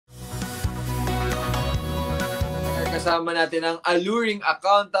kasama natin ang alluring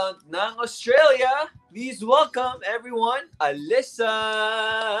accountant ng Australia. Please welcome everyone, Alyssa!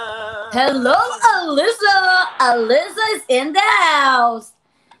 Hello, Alyssa! Alyssa is in the house!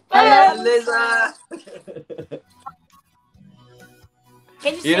 Hello, Alyssa!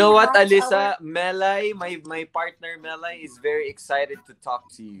 You know what, Alyssa? Melay, my partner Melay is very excited to talk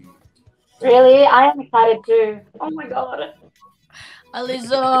to you. Really? I am excited too. Oh my god.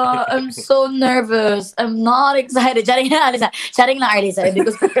 Alyssa, I'm so nervous. I'm not excited. Charing lang, Alyssa. Charing lang, Alyssa.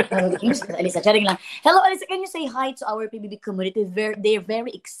 Because, Alyssa, charing lang. Hello, Alyssa. Can you say hi to our PBB community? They're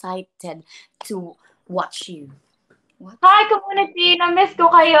very excited to watch you. What? Hi, community! Na-miss ko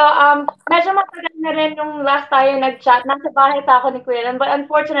kayo. Medyo matagal na rin nung last tayo nag-chat. Nasa bahay pa ako ni Kuya, but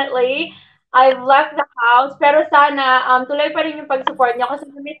unfortunately, I've left the house. Pero sana, tuloy pa rin yung pag-support niyo kasi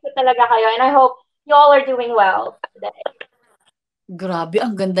na-miss ko talaga kayo and I hope you all are doing well today. Grabe,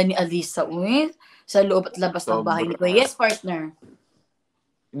 ang ganda ni Alyssa. Uy, sa loob at labas ng bahay ni Kuya. Yes, partner.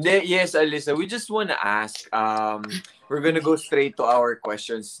 Yes, Alyssa. We just want to ask. We're gonna go straight to our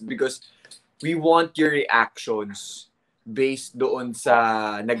questions because we want your reactions based doon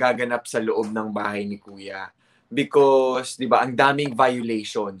sa nagaganap sa loob ng bahay ni Kuya. Because, di ba, ang daming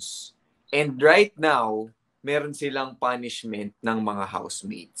violations. And right now, meron silang punishment ng mga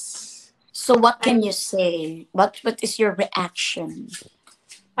housemates. So what can you say? What is your reaction?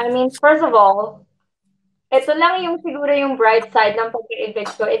 I mean, first of all, ito lang yung siguro yung bright side ng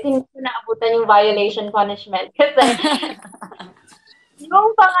pag-evict ko. Hindi ko naabutan yung violation punishment. Kasi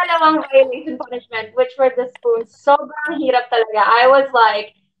yung pangalawang violation punishment, which were the spoons, sobrang hirap talaga. I was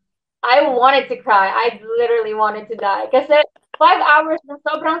like, I wanted to cry. I literally wanted to die. Kasi 5 hours na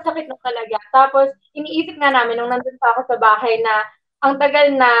sobrang sakit na talaga. Tapos, iniisip na namin nung nandun pa ako sa bahay na ang tagal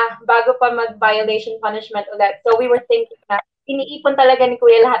na bago pa mag-violation punishment ulit. So, we were thinking na iniipon talaga ni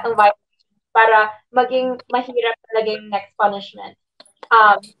Kuya lahat ng violations para maging mahirap talaga yung next punishment.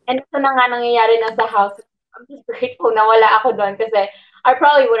 And ito na nga nangyayari na sa house. I'm just grateful na wala ako doon kasi I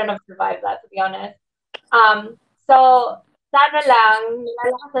probably wouldn't have survived that, to be honest. So, sana lang,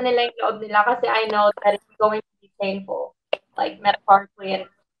 nilalakasan nila yung loob nila kasi I know that it's going to be painful, like metaphorically and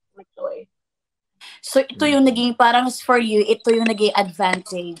literally. So, ito yung naging, parang for you, ito yung naging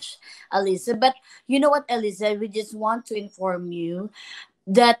advantage, Alyssa. But, you know what, Alyssa? We just want to inform you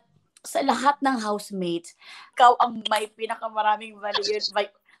that sa lahat ng housemates, ikaw ang may pinakamaraming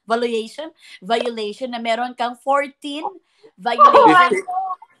violation na meron kang 14 violation.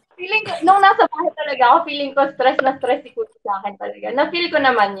 Feeling ko, nung nasa bahay talaga ako, feeling ko stress na stress si Kuya sa akin talaga. Na-feel ko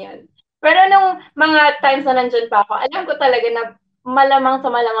naman yun. Pero nung mga times na nandyan pa ako, alam ko talaga na malamang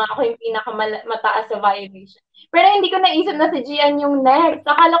sa malamang ako yung pinakamataas sa violation. Pero hindi ko naisip na si Jie-Ann yung next.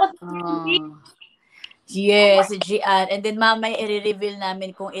 Akala ko si Yes, si Jie-Ann. And then mamaya i-reveal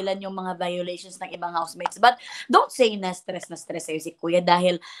namin kung ilan yung mga violations ng ibang housemates. But don't say na stress sa'yo si Kuya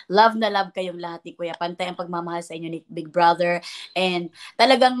dahil love na love kayong lahat ni Kuya. Pantay ang pagmamahal sa inyo ni Big Brother. And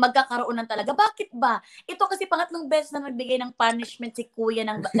talagang magkakaroon ng talaga. Bakit ba? Ito kasi pangatlong beses na nagbigay ng punishment si Kuya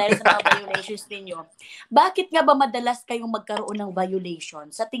dahil sa mga violations ninyo. Bakit nga ba madalas kayong magkaroon ng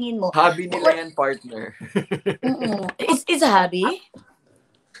violation? Sa tingin mo? Hobby nila yan, partner. Is a hobby?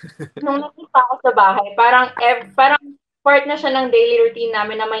 Nung nakita ako sa bahay, parang part na siya ng daily routine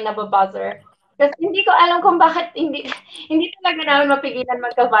namin na may nababuzzer. Kasi hindi ko alam kung bakit hindi talaga namin mapigilan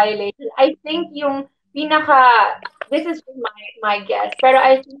magka-violation. I think yung this is my guess, pero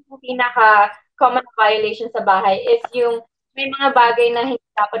I think yung pinaka-common violation sa bahay is yung may mga bagay na hindi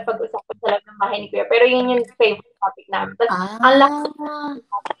dapat pag-usapan sa loob ng bahay ni Kuya. Pero yun yung favorite topic namin. Tapos, ang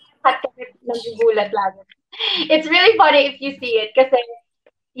lahat kasi nagugulat lagi. It's really funny if you see it kasi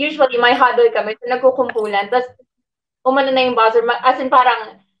usually, may huddle kami, so nagkukumpulan. Tapos, umano na yung buzzer. As in,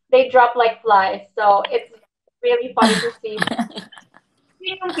 parang, they drop like flies. So, it's really funny to see.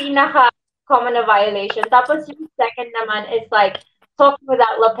 Yun yung pinaka-common na violation. Tapos, yung second naman is like, talking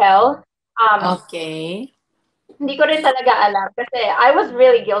without lapel. Okay. Hindi ko rin talaga alam. Kasi, I was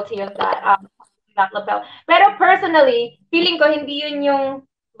really guilty of that. Talking without lapel. Pero personally, feeling ko, hindi yun yung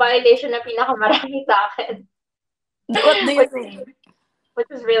violation na pinakamarami sa akin. What do you think? Which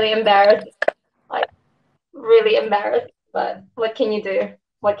is really embarrassing. Like, really embarrassing. But what can you do?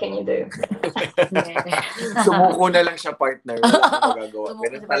 What can you do? Sumuko na lang siya, partner. Wala akong magagawa.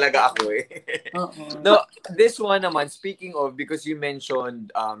 Ganun talaga ako eh. No, this one naman, speaking of, because you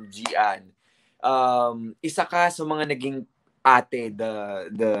mentioned Jie-Ann, isa ka sa mga naging ate,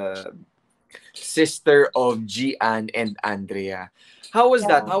 the sister of Jie-Ann and Andrea. How was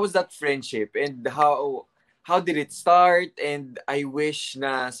that? How was that friendship? And how did it start? And I wish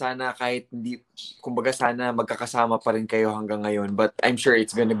na sana kahit hindi, kumbaga sana magkakasama pa rin kayo hanggang ngayon. But I'm sure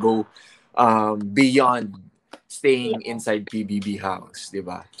it's gonna go beyond staying inside PBB house, di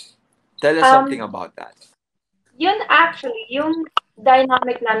ba? Tell us something about that. Yun actually, yung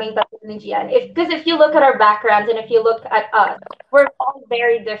dynamic namin tatlo ni Jie-Ann. Because if you look at our backgrounds and if you look at us, we're all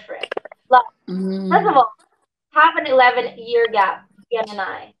very different. Like, first of all, have an 11-year gap, Jie-Ann and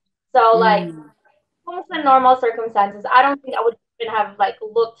I. So like, kung sa normal circumstances, I don't think I would even have like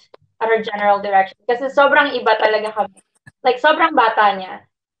looked at her general direction. Kasi sobrang iba talaga kami. Like, sobrang bata niya.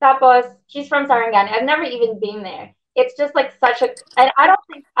 Tapos, she's from Sarangani. I've never even been there. It's just like such a, and I don't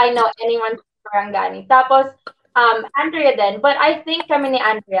think I know anyone from Sarangani. Tapos, Andrea then, but I think kami ni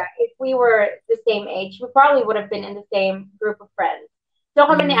Andrea, if we were the same age, we probably would have been in the same group of friends. So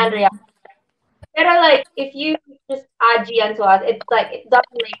kami ni Andrea. Pero like, if you just add Jie-Ann to us, it's like, it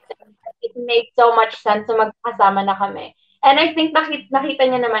doesn't make sense. It makes so much sense na magkasama na kami. And I think nakita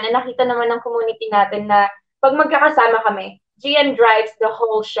niya naman, and nakita naman ng community natin na pag magkakasama kami, Jie-Ann drives the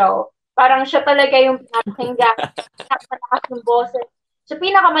whole show. Parang siya talaga yung pinakinggan, pinakamalakas ng boses, siya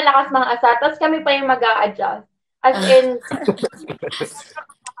pinakamalakas mga asa, tapos kami pa yung mag-a-adjust. As in,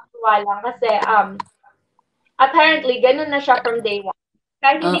 lang kasi apparently, ganun na siya from day one.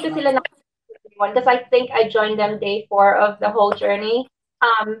 Kahit hindi ko sila day one, because I think I joined them day 4 of the whole journey.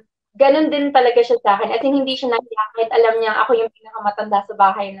 Ganun din talaga siya sa akin. As in, hindi siya nahiya kahit alam niya ako yung pinakamatanda sa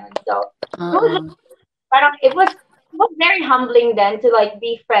bahay nun. So, parang it was very humbling then to like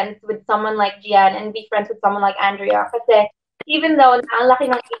be friends with someone like Jie-Ann and be friends with someone like Andrea. Kasi even though ang laki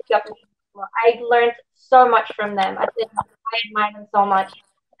ng age gap, I learned so much from them. As in, I admire them so much.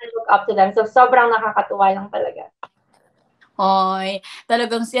 I look up to them. So, sobrang nakakatuwa lang talaga. Oy,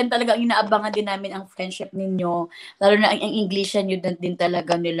 talagang siyan talagang inaabangan din namin ang friendship ninyo. Lalo na ang English nyo din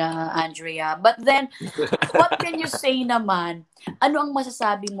talaga nila, Andrea. But then, what can you say naman? Ano ang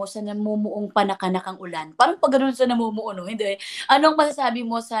masasabi mo sa namumuong panakanakang ulan? Parang pag ganun sa namumuo, no? Hindi. Ano ang masasabi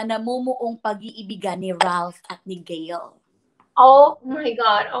mo sa namumuong pag-iibigan ni Ralph at ni Gail? Oh my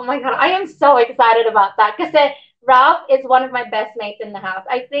God. I am so excited about that. Kasi Ralph is one of my best mates in the house.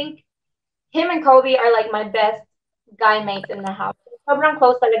 I think him and Kobe are like my best guy mates in the house. Sobrang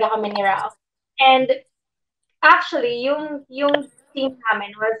close talaga kami ni Ralph. And actually, yung team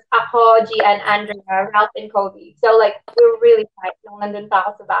namin was ako, Jie-Ann, Andrea, Ralph, and Kobe. So like, we were really tight nung nandun pa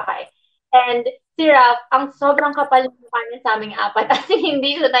ako sa bahay. And si Ralph, ang sobrang kapal ng mukha niya sa aming apat. As in,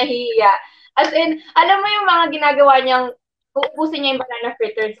 hindi siya nahihiya. As in, alam mo yung mga ginagawa niyang uubusin niya yung banana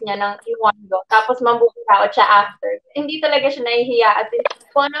fritters niya ng iwando, tapos mambubukaot siya after. Hindi talaga siya nahihiya. As in,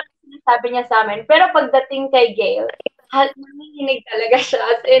 kung ano sinasabi niya sa amin. Pero pagdating kay Gail, nanginginig talaga siya.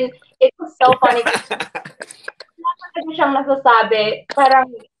 As in, it was so funny. Wala talaga siyang nasasabi. Parang,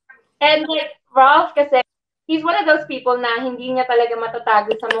 and like, Ralph kasi, he's one of those people na hindi niya talaga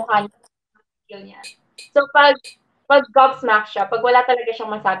matatago sa mukha niya. So, pag gobsmack siya, pag wala talaga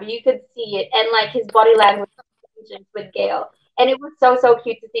siyang masabi, you could see it. And like, his body language with Gail. And it was so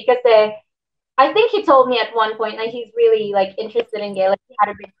cute to see kasi I think he told me at one point that he's really like interested in Gail. Like he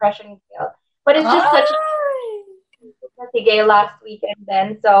had a big crush on Gail. But it's just such a Gail last weekend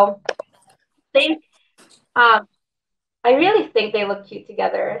then. So I think I really think they look cute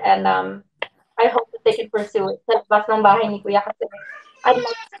together and I hope that they can pursue it sa labas ng bahay ni Kuya kasi I'd like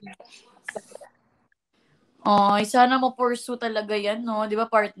to see it. Ay, sana ma-pursue talaga yan, no? Di ba,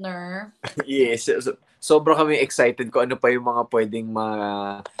 partner? Yes. Sobrang kami excited kung ano pa yung mga pwedeng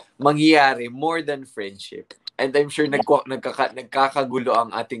mangyayari more than friendship. And I'm sure nagkakagulo ang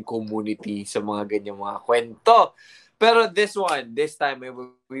ating community sa mga ganyang mga kwento. Pero this time,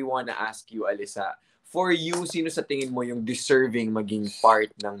 we wanna ask you, Alyssa, for you, sino sa tingin mo yung deserving maging part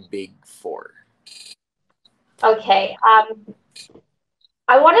ng Big Four? Okay.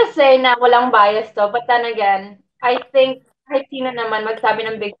 I want to say na walang bias to, but then again, I think kahit sino naman magsabi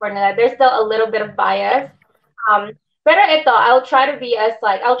ng Big Four nila, there's still a little bit of bias. Pero ito, I'll try to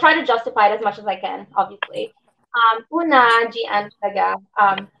justify it as much as I can, obviously. Una, Jie-Ann talaga.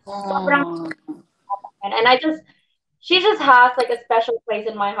 Sobrang, and she just has like a special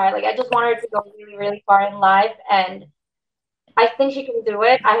place in my heart. Like I just want her to go really, really far in life, and I think she can do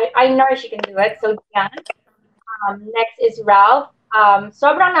it. I know she can do it. So Jie-Ann. Next is Ralph.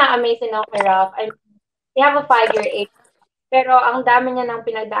 Sobrang na-amazing ako kay Ralph. They have a 5-year age. Pero ang dami niya ng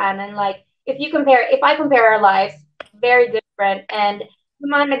pinagdaanan. Like, if I compare our lives, very different. And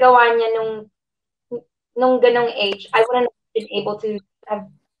yung mga nagawa niya nung ganong age, I wouldn't have been able to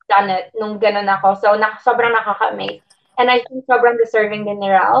have done it nung ganon ako. So, sobrang nakaka-amaze. And I think sobrang deserving din ni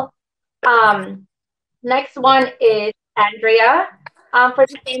Ralph. Next one is Andrea. For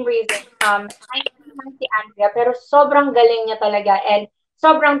the same reason. I naman si Andrea, pero sobrang galing niya talaga and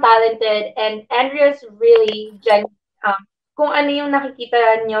sobrang talented and Andrea's really genuine. Kung ano yung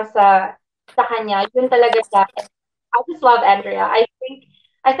nakikita niyo sa sa kanya, yun talaga siya. And I just love Andrea. I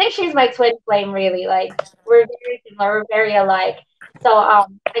think she's my twin flame, really. Like, we're very similar, we're very alike. So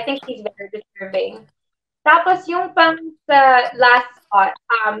I think she's very deserving. Tapos yung pang sa last spot,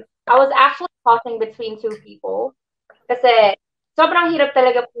 I was actually tossing between two people. Kasi sobrang hirap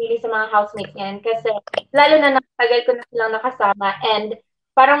talaga pumili sa mga housemates ngayon. Kasi lalo na nakatagal ko na silang nakasama and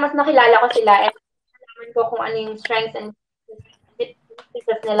parang mas nakilala ko sila and alam ko kung ano yung strengths and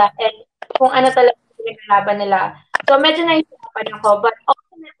weaknesses nila and kung ano talaga yung pinaglalaban nila. So medyo nahihirapan ako. But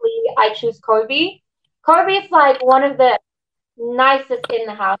ultimately, I choose Corby. Corby is like one of the nicest in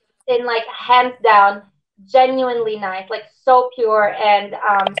the house. In like hands down, genuinely nice. Like so pure and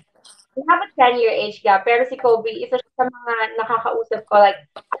we have a 10-year age gap. Pero si Kobe, isa siya sa mga nakakausap ko. Like,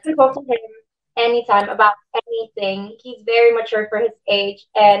 I can talk to him anytime about anything. He's very mature for his age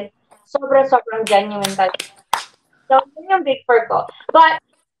and sobrang genuine talaga. So, yun yung big for ko. But,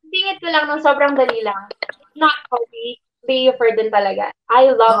 tingit ko lang ng sobrang dali lang. Not Kobe, Leoford din talaga.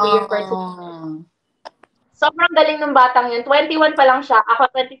 I love Leoford. Sobrang galing ng batang yun. 21 pa lang siya. Ako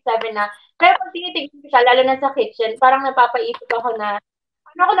 27 na. Pero pag tinitignan ko siya, lalo na sa kitchen, parang napapaisip ako na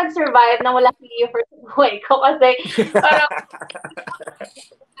paano ako nag-survive na wala si Leo for buhay ko kasi parang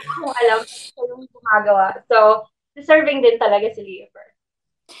kung alam ko yung gumagawa. So, deserving din talaga si Leo.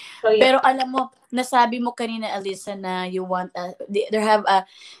 So, yeah. Pero alam mo, nasabi mo kanina, Alyssa, na you want, there have,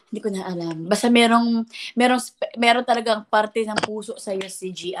 hindi ko na alam. Basta meron talagang parte ng puso sa'yo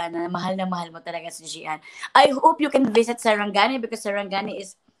si Jie-Ann, na mahal mo talaga si Jie-Ann. I hope you can visit Sarangani because Sarangani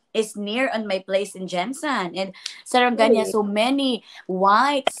is near on my place in Jensen. And Sarangani has so many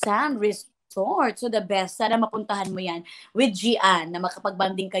white sand resorts. So the best, sana mapuntahan mo yan with Jie-Ann na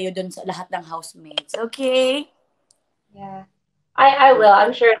makapagbanding kayo dun sa lahat ng housemates. Okay? Yeah. I will.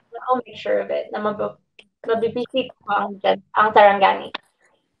 I'm sure. I'll make sure of it. Na mabibisit ko ang Sarangani.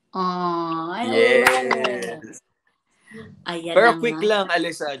 Oh, I yes. love it. Ayan pero na quick nga. lang,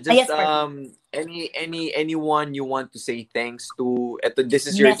 Alyssa, just anyone you want to say thanks to. This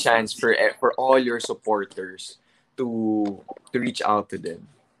is your chance for all your supporters to reach out to them.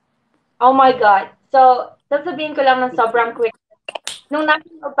 Oh my God. So, sasabihin ko lang ng sobrang quick. Nung nasa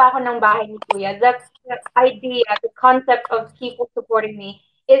pa ako ng bahay ni Kuya, the idea, the concept of people supporting me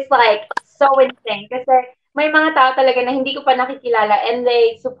is like so insane. Kasi may mga tao talaga na hindi ko pa nakikilala and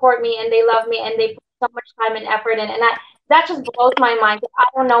they support me and they love me and they put so much time and effort in. And that just blows my mind. I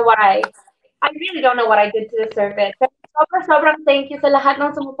don't know what I really don't know what I did to deserve it. Pero sobrang thank you sa lahat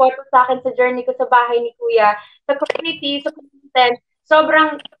ng sumuporta sa akin sa journey ko sa bahay ni Kuya, sa community, sa content.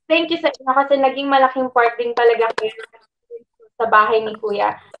 Sobrang thank you sa inyo kasi naging malaking part din talaga kayo sa bahay ni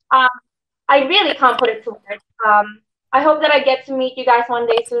Kuya. I really can't put it to words. I hope that I get to meet you guys one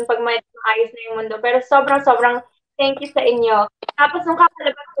day soon pag may maayos na yung mundo. Pero sobrang thank you sa inyo. Tapos nung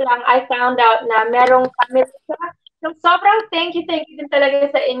kakalabas ko lang, I found out na merong family siya. So sobrang thank you din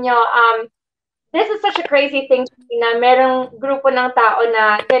talaga sa inyo. This is such a crazy thing to me na merong grupo ng tao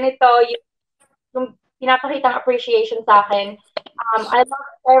na ganito yung pinapakitang appreciation sa akin. I love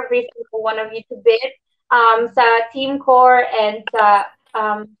every single one of you to bit. Sa Team Core and sa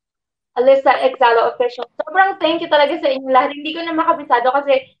Alyssa Exalo Official. Sobrang thank you talaga sa inyo lahat. Hindi ko na makabisado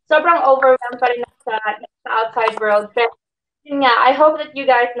kasi sobrang overwhelmed pa rin sa outside world. Pero yun nga, I hope that you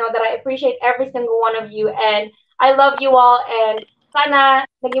guys know that I appreciate every single one of you and I love you all and sana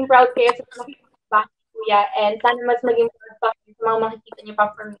naging proud kayo sa mga makikita Kuya and sana mas maging proud pa kayo sa mga makikita niyo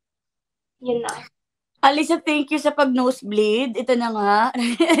pa from me. Yun na. Alyssa, thank you sa pag-nosebleed. Ito na nga.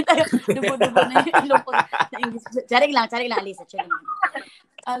 Dubo-dubo na yung ilong ko na English. Charing lang, Alyssa.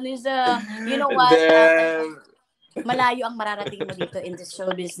 Alyssa, you know what? Malayo ang mararating mo dito in the show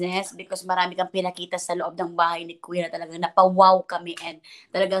business because marami kang pinakita sa loob ng bahay ni Kuya na talagang napawaw kami and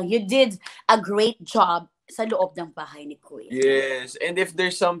talagang you did a great job sa loob ng bahay ni Kuya. Yes, and if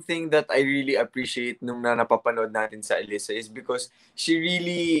there's something that I really appreciate nung napapanood natin sa Alyssa is because she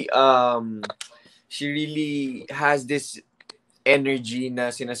really has this energy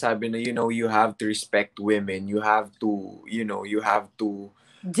na sinasabi na, you have to respect women. You have to,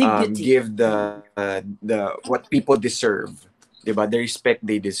 give the what people deserve. Diba? The respect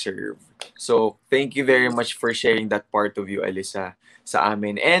they deserve. So, thank you very much for sharing that part of you, Alyssa, sa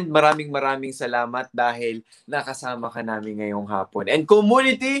amin. And maraming salamat dahil nakasama ka namin ngayong hapon. And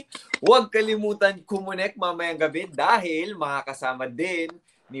community, huwag kalimutan KUMUnect mamayang gabi dahil makakasama din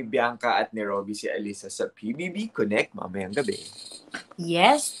ni Bianca at ni Robbie si Alyssa sa PBB Connect mamayang gabi.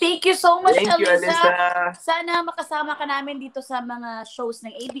 Yes, thank you so much, Thank you, Alyssa. Sana makasama ka namin dito sa mga shows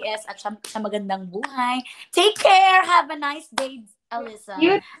ng ABS at sa magandang buhay. Take care. Have a nice day, Alyssa.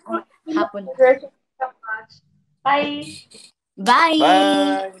 You Hapon. so much. Bye. Bye.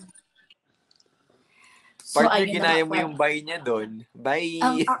 Bye. Partner, ginaya mo yung bye niya doon. Bye.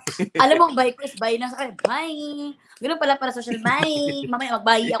 Alam mo, bye ko is bye lang sa kanya. Bye. Ganun pala para social. Bye. Mamaya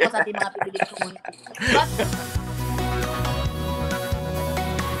mag-bye ako sa ating mga PBB community. But,